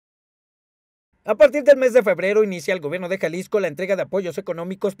A partir del mes de febrero inicia el gobierno de Jalisco la entrega de apoyos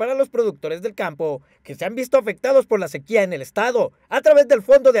económicos para los productores del campo, que se han visto afectados por la sequía en el estado, a través del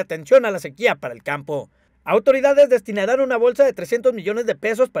Fondo de Atención a la Sequía para el Campo. Autoridades destinarán una bolsa de 300 millones de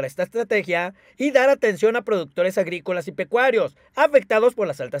pesos para esta estrategia y dar atención a productores agrícolas y pecuarios afectados por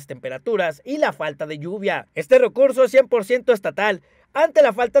las altas temperaturas y la falta de lluvia. Este recurso es 100% estatal ante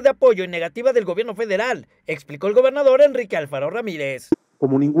la falta de apoyo y negativa del gobierno federal, explicó el gobernador Enrique Alfaro Ramírez.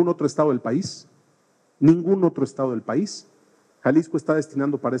 Como ningún otro estado del país, Jalisco está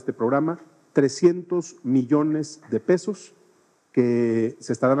destinando para este programa 300 millones de pesos que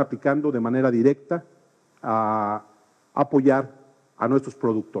se estarán aplicando de manera directa a apoyar a nuestros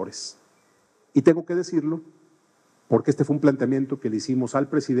productores. Y tengo que decirlo porque este fue un planteamiento que le hicimos al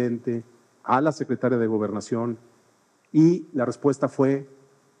presidente, a la secretaria de Gobernación, y la respuesta fue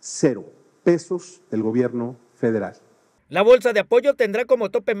 0 pesos del gobierno federal. La bolsa de apoyo tendrá como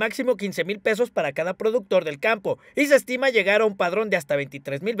tope máximo 15,000 pesos para cada productor del campo y se estima llegar a un padrón de hasta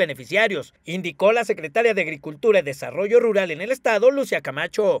 23,000 beneficiarios, indicó la secretaria de Agricultura y Desarrollo Rural en el estado, Lucia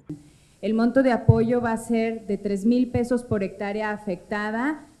Camacho. El monto de apoyo va a ser de 3,000 pesos por hectárea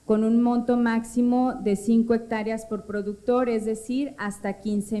afectada, con un monto máximo de 5 hectáreas por productor, es decir, hasta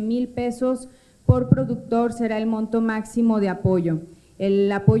 15,000 pesos por productor será el monto máximo de apoyo.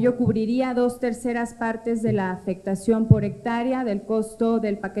 El apoyo cubriría 2/3 partes de la afectación por hectárea del costo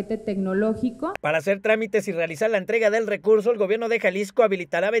del paquete tecnológico. Para hacer trámites y realizar la entrega del recurso, el gobierno de Jalisco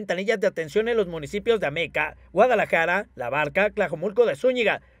habilitará ventanillas de atención en los municipios de Ameca, Guadalajara, La Barca, Tlajomulco de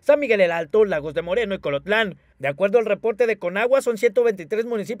Zúñiga, San Miguel el Alto, Lagos de Moreno y Colotlán. De acuerdo al reporte de Conagua, son 123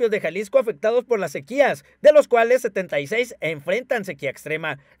 municipios de Jalisco afectados por las sequías, de los cuales 76 enfrentan sequía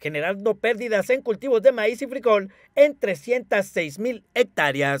extrema, generando pérdidas en cultivos de maíz y frijol en 306,000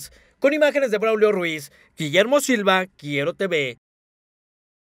 hectáreas. Con imágenes de Braulio Ruiz, Guillermo Silva, Quiero TV.